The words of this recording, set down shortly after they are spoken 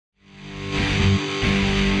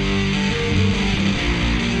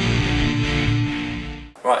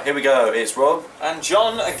Right, here we go. It's Rob and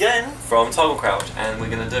John again from Toggle Crouch, and we're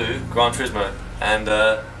going to do Gran Turismo. And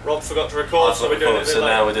Rob forgot to record, so we're doing it a bit so later.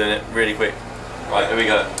 now we're doing it really quick. Right, here we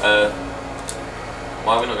go.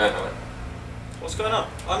 Why are we not going nowhere? What's going on?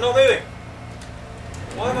 I'm not moving.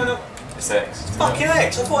 Why am I not? It's X. It's fucking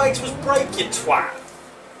X. I thought X was brake, you twat.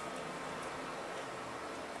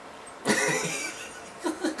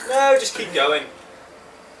 No, just keep going.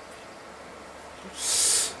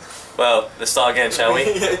 Well, let's start again, shall we?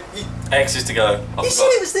 X is to go. You said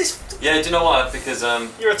it was this. Yeah, do you know why? Because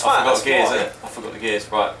you're a twat. I forgot the gears, innit? I forgot the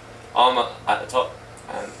gears. Right, I'm at the top,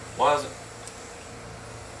 and why is it?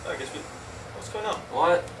 I guess we. What's going on?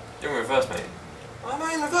 Why? You're in reverse, mate. I'm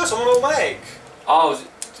in reverse. I'm on automatic. Oh,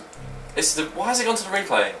 it's the. Why has it gone to the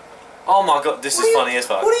replay? Oh my god, this is funny as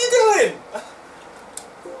fuck. What are you doing?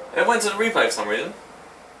 It went to the replay for some reason.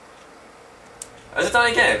 Has it done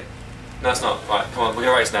it again? No, it's not. Right, come on, we're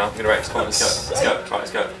gonna race now. We're gonna race. Come on, let's go. Let's go. Right,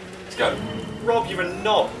 let's go. Let's go. Rob, you're a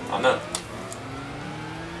knob. I know.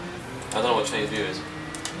 I don't know what change view is.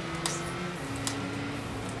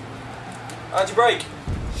 How'd you brake?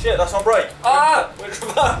 Shit, that's not brake. Ah! We're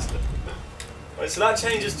reversed. Right, so that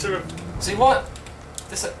changes to. See what?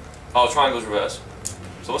 This. Oh, triangle's reverse.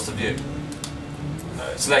 So what's the view?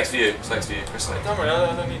 Select view. Select view. Press select. Don't worry,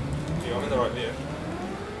 I don't need view. I'm in the right view.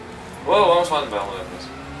 Whoa, I'm sliding about whatever it is.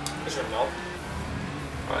 Because you're a knob.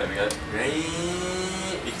 Right, here we go.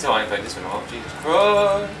 You can tell I ain't played this one a while. Jesus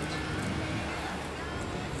Christ.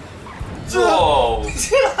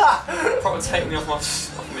 Whoa! Probably take me off my.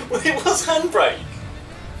 Well, it was handbrake.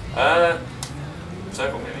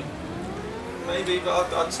 Circle maybe. Maybe,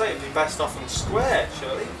 but I'd say it'd be best off in square,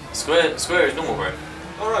 surely. Square is normal brake.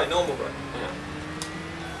 Alright, normal brake. Yeah.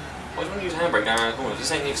 Why do you want to use handbrake going around the corners?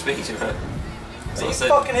 This ain't new speed, you know. So you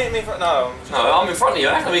fucking hitting me for no. No, I'm in front of you.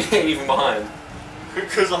 How can I be hitting you from behind?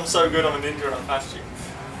 Because I'm so good, I'm a ninja and I'm past you.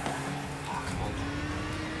 Oh, come on.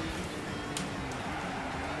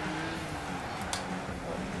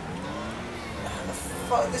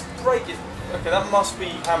 Fuck, this brake is. Okay, that must be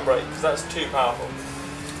handbrake because that's too powerful.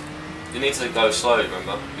 You need to go slowly,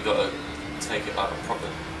 remember? You got to take it like a proper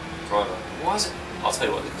driver. Why is it? I'll tell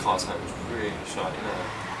you what, the car's hand was really shiny now.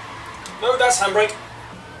 No, that's handbrake.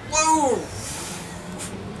 Whoa!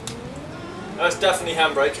 That's definitely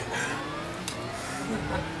handbrake.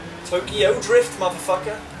 Tokyo Drift,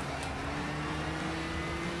 motherfucker.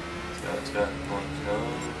 Let's go. Come on, let's go.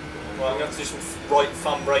 Well, I'm going to have to do some right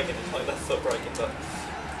thumb braking, it's like left foot braking, but.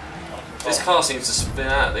 This car seems to spin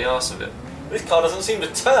out the arse of it. This car doesn't seem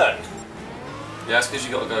to turn. Yeah, that's because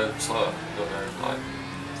you got to go slower. You got to go like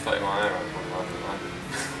 30 mile an hour.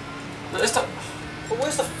 No, this time. But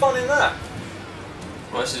where's the fun in that?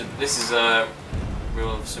 Well, this is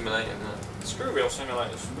real simulating. Screw real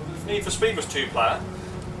simulators. Need for Speed was 2-player.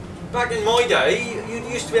 Back in my day, you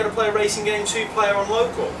used to be able to play a racing game 2-player on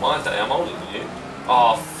local. My day, I'm older than you.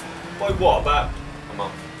 Oh, by what? About a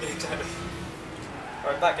month. Exactly.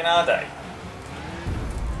 Right, back in our day.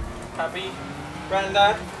 Happy,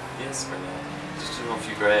 Grandad? Yes, Grandad. Just because I'm a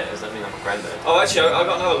few grey hairs, that means I'm a granddad. Oh, actually, I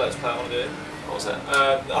got another Let's Play I want to do. What was that?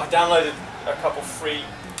 I downloaded a couple free.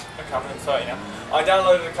 I can't remember 30 now. I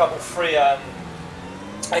downloaded a couple free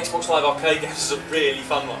Xbox Live Arcade games. It's a really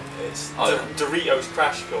fun one. It's Doritos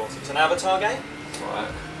Crash Course. It's an Avatar game. Right.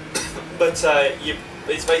 But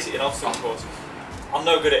it's basically an obstacle course. I'm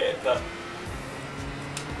no good at it, but.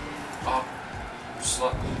 Oh,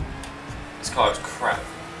 this car is crap.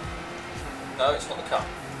 No, it's not the car.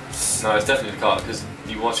 No, it's definitely the car because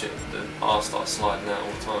you watch it, the R starts sliding out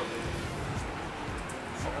all the time.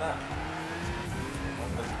 What's wrong with that?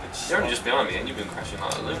 You're only just behind me and you've been crashing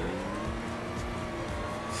like a lunatic.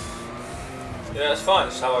 Yeah, it's fine.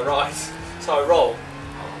 It's how I ride. It's how I roll.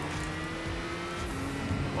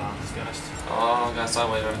 Wow, let's be honest. Oh, I'm going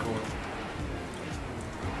sideways around the corner.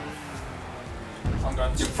 I'm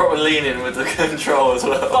going to. You're probably leaning with the control as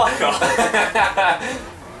well. Fuck off!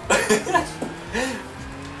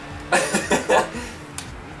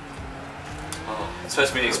 Oh, it's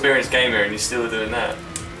supposed to be an experienced gamer and you're still doing that.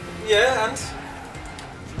 Yeah, and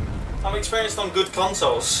I'm experienced on good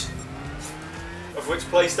consoles, of which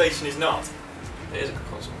PlayStation is not. It is a good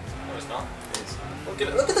console. No, it's not. It is.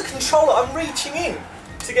 Look at the controller. I'm reaching in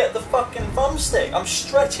to get the fucking thumbstick. I'm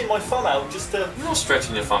stretching my thumb out just to. You're not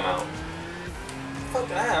stretching your thumb out.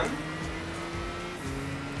 Fucking am.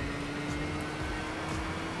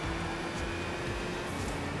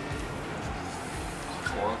 Oh,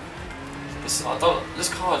 come on. This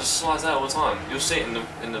car just slides out all the time. You'll see it in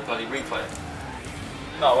the bloody replay.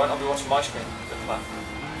 No, I won't. I'll be watching my screen. Good plan.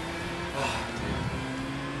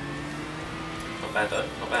 Not bad though.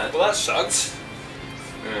 Not bad. Well, that sucked.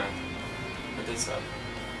 Yeah. It did suck.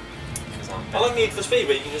 one. I like Need for Speed,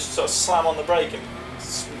 but you can just sort of slam on the brake and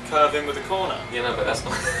curve in with the corner. Yeah, no, but that's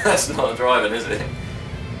not that's not driving, is it?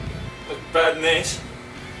 It's better than this.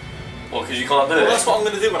 Well, because you can't do it. Well, that's what I'm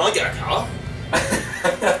going to do when I get a car.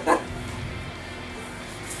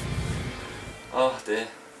 Oh dear.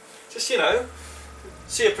 Just, you know,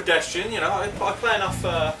 see a pedestrian, you know, I play enough,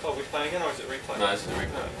 are we playing again or is it replay? No, it's a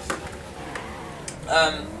replay.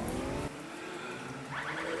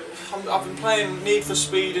 I've been playing Need for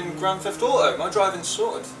Speed and Grand Theft Auto. My driving's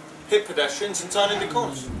sorted. Hit pedestrians and turn into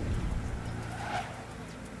corners.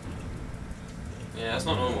 Yeah, that's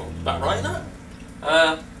not normal. That right, no?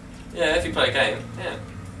 Yeah, if you play a game, yeah.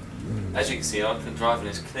 As you can see, our driving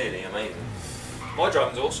is clearly amazing. My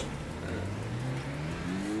driving's awesome.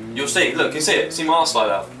 You'll see, look, you see it. See my arse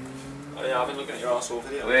slide out. Oh yeah, I've been looking at your arsehole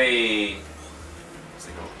video. Whee!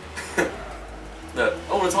 Look,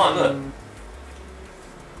 all the time, look. And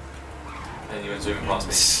then you went zooming past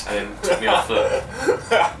me, and then took me off foot.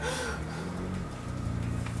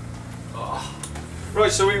 Oh.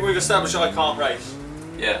 Right, so we've established I can't race.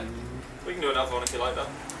 Yeah. We can do another one if you like that.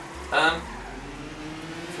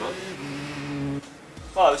 If you want.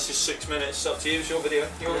 Oh, this is 6 minutes, it's up to you, it's your video.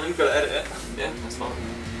 You've got to edit it. Yeah, that's fine.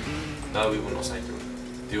 No, we will not say do it.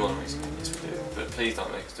 Do you want to race? Yes, we do. But please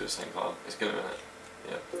don't make us do the same car. It's going to be in it.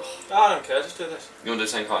 Yeah. Oh, I don't care, just do this. You want to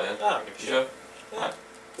do the same car, yeah? I don't give a You shit. sure? Yeah. Right.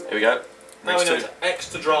 Here we go. Now we know it's X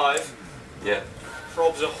to drive, Yeah.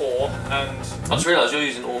 Rob's a whore, and... I just realised you're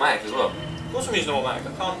using automatic as well. Of course I'm using automatic,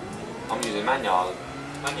 I can't... I'm using manual.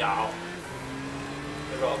 Manual.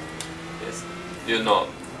 Hey Rob. Yes. You're not.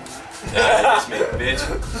 Yeah, it's me, bitch.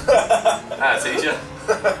 Ah, teacher.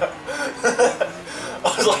 I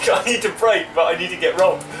was like, I need to brake, but I need to get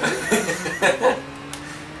Rob.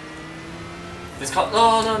 This car.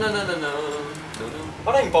 No. I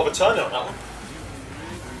don't even bother turning on that one.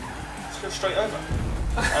 Just go straight over.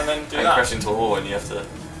 And then do and that. crash into a wall and you have to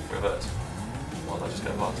reverse. Why not just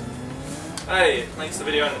go past? Hey, it makes the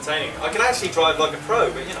video entertaining. I can actually drive like a pro,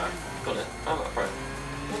 but you know. Got it. I'm not a pro.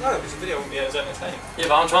 Well, no, because the video wouldn't be as entertaining. Yeah,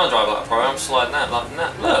 but I'm trying to drive like a pro. I'm sliding out like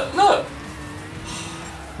that. Look.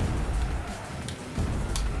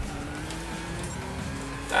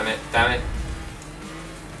 Damn it.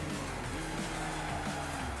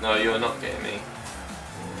 No, you're not getting me.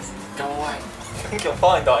 Go away. I think you'll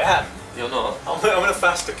find I am. You're not. I'm in a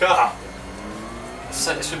faster car.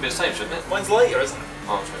 It should be the same, shouldn't it? Mine's later, isn't it?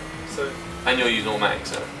 Oh, true. So, And you're using automatic,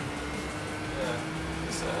 so yeah.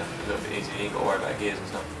 it's a little bit easier. You ain't got to worry about gears and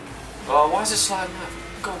stuff. Oh, why is it sliding out?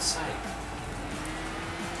 For God's sake.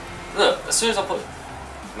 Look, as soon as I put...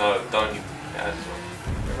 No, don't you... Yeah, that's wrong.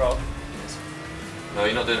 You're wrong. Yes. No,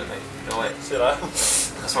 you're not doing it, mate. Go away. See that?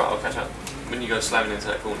 That's right, I'll catch up. When you go slamming into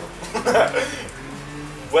that corner.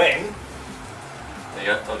 When? There you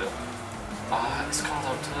go, told you. Ah, this car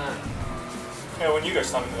don't turn. Yeah, when you go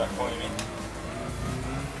slamming into that corner, you mean?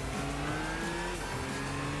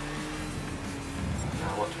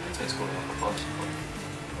 Now watch me take this corner off a bunch.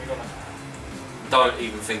 We got that. Don't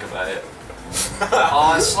even think about it.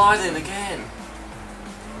 Oh, it's sliding again.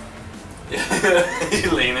 Yeah,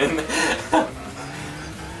 you're leaning.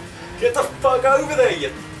 Get the fuck over there,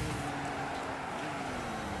 you...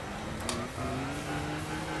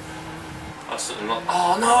 I stood and not.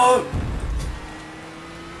 Oh no!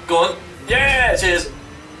 Go on. Yeah, cheers.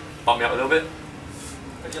 Bump me up a little bit.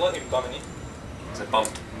 Would you like me bumming you? It's a bump.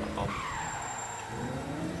 So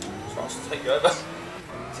I'll just take you over.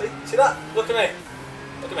 See that? Look at me.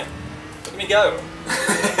 Look at me. Look at me go.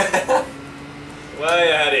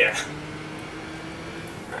 Way ahead of you.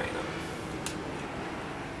 Right, no.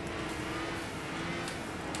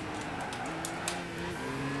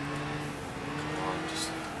 Come on, just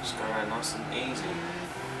go around nice and easy.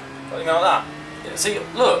 Got you know like that? Yeah, see,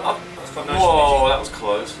 look. That's quite nice. Whoa, that was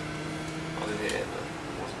close. I didn't hit it, but it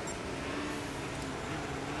wasn't.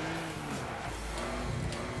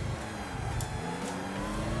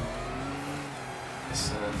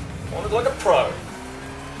 It's Wanted like a pro.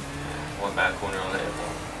 one bad corner on it.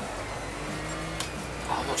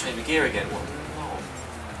 Oh, I'm not changing the gear again. What? No.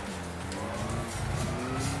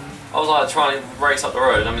 I was like trying to race up the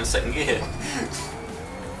road and I'm in second gear. Come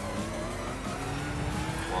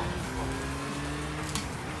on.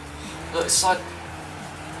 Look, it's like...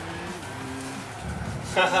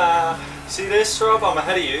 See this, Rob? I'm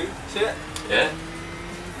ahead of you. See it? Yeah?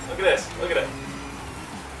 Look at this. Look at it.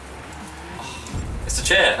 It's a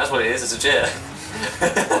chair, that's what it is, it's a chair.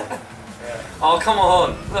 Yeah. Oh, come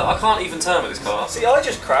on. Look, I can't even turn with this car. See, I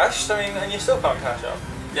just crashed, I mean, and you still can't catch up.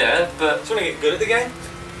 Yeah, but... Just want to get good at the game?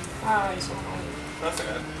 Ah, he's alright. Nothing,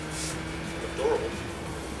 man. Adorable.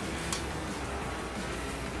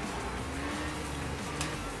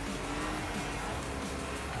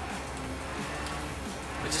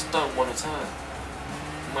 just don't want to turn.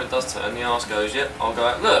 When it does turn, the arse goes, yep, I'll go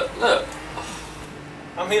out. Look, look!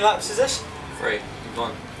 How many laps is this? 3. You've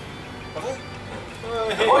gone. Have I?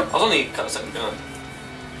 I was only a couple of seconds behind.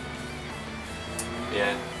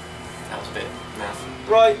 Yeah, that was a bit naff.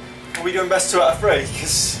 Right, are we doing best 2 out of 3?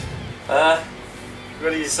 Because Uh, we're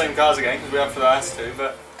going to use the same cars again because we have for the last 2,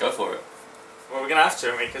 but... go for it. Well, we're going to have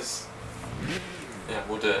to, because... Yeah,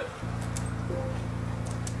 we'll do it.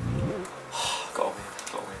 Gotta win,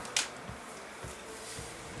 gotta win.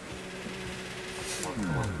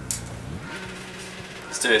 Come on.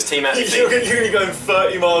 Let's do this, team acting. You're going to be going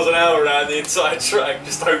 30 miles an hour around the entire track,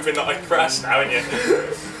 just hoping that I crash now, aren't you?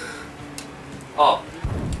 Oh.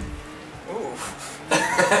 Ooh.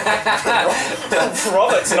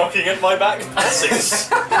 Robert's knocking at my back passage.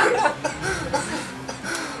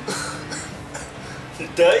 You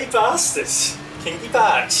dirty bastards. Kinky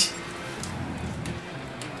badge.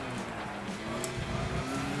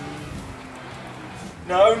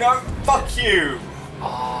 No, no, fuck you.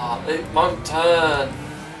 Ah, it won't turn.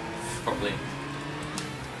 Probably.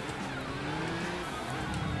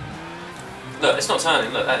 Look, it's not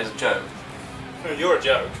turning. Look, that is a joke. No, you're a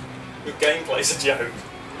joke. Your gameplay's a joke.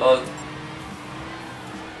 Oh,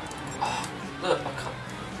 look, I can't.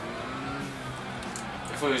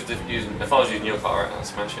 If I was using your car right now, I'd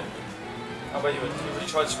smash it. I bet you would. You really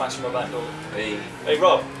tried smashing my back door. Hey. Hey,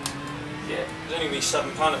 Rob. Yeah. There's only going to be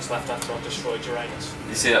 7 planets left after I've destroyed Uranus.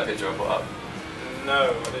 You see that picture I put up? No,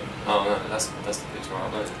 I didn't. Oh no, that's the picture I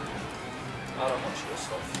uploaded. I don't watch your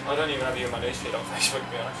stuff. I don't even have you in my newsfeed on Facebook,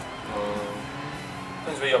 to be honest.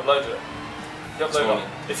 Depends where you uploaded it.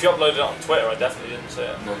 If you uploaded it on Twitter, I definitely didn't see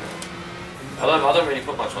it. No, no. I don't really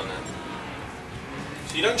put much on there.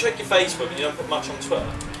 So you don't check your Facebook and you don't put much on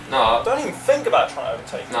Twitter? No, Don't even think about trying to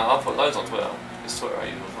overtake me. no, I put loads on Twitter. It's Twitter I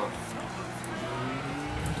use all the time.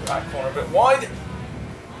 That corner a bit wide.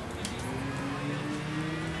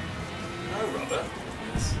 No, Robert.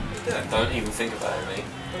 Yes. What are you doing? Don't even think about it, mate.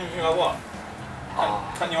 Don't even think about what?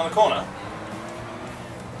 Ah. Cutting you on the corner?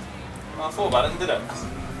 Well, I thought about it and did it.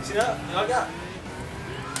 See that? You like that?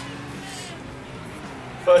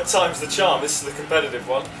 Third time's the charm. This is the competitive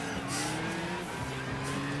one.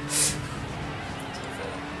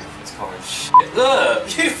 It's car is shit.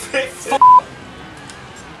 Look! You picked it.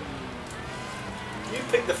 You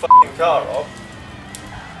picked the fucking car, Rob.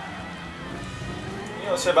 You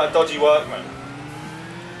know what to say about dodgy workmen?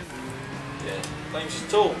 Yeah. Blames his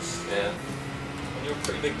tools. Yeah. And you're a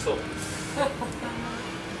pretty big tool.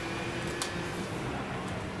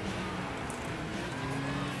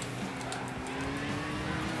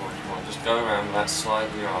 Come on, just go around without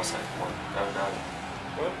sliding your arse out. Come on, go.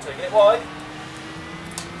 Well, taking it wide.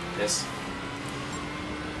 Yes.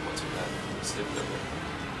 Not too bad. Slip a little bit.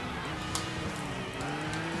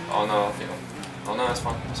 Oh no, I think oh no, that's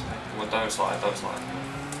fine. That's okay. Come on, don't slide, don't slide.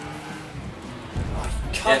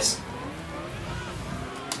 Yes.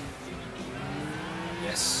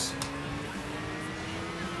 Yes.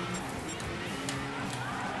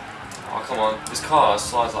 Oh, come on. This car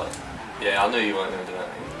slides like... Yeah, I knew you weren't going to do that.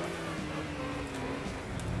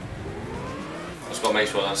 I just got to make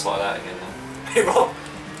sure I don't slide out again now. Hey, Rob.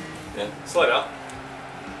 Yeah. Slide out.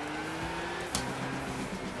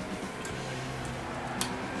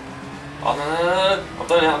 Oh, no. I'm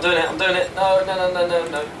doing it. No.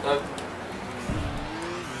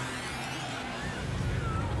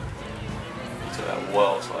 Took that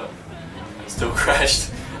well slow. It still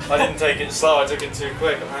crashed. I didn't take it slow, I took it too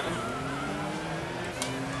quick, apparently.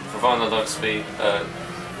 Provided I don't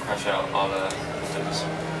crash out, I'll do this.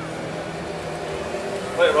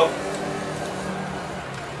 Wait, Rob.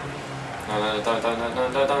 No, don't,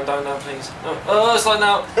 please. No. Oh, it's like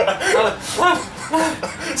now. No.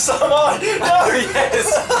 So am I! No! Yes!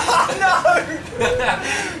 No!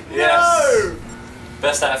 Yes! No!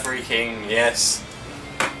 Best out of 3 king, yes.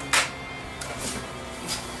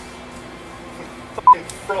 Fucking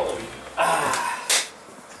throttle.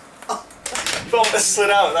 If I would have slid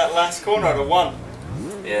out at that last corner, I'd have won.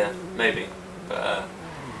 Yeah, maybe. But,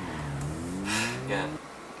 yeah.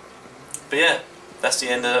 But yeah, that's the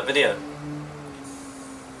end of that video.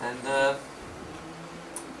 And,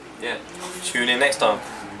 yeah, tune in next time.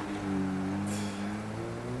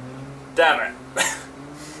 Damn it.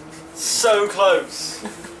 So close.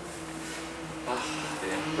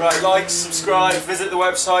 Yeah. Right, like, subscribe, visit the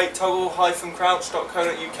website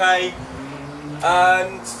toggle-crouch.co.uk,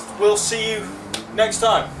 and we'll see you next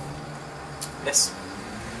time. Yes.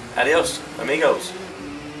 Adios, amigos.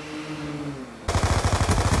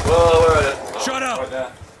 Whoa, where are you? Shut up! Right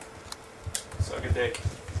there. Suck a dick.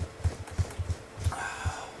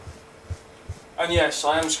 And yes,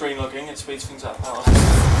 I am screen looking, it speeds things up.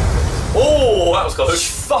 Oh, that was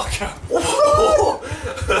close. Fucker!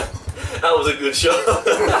 That was a good shot.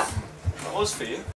 That was for you.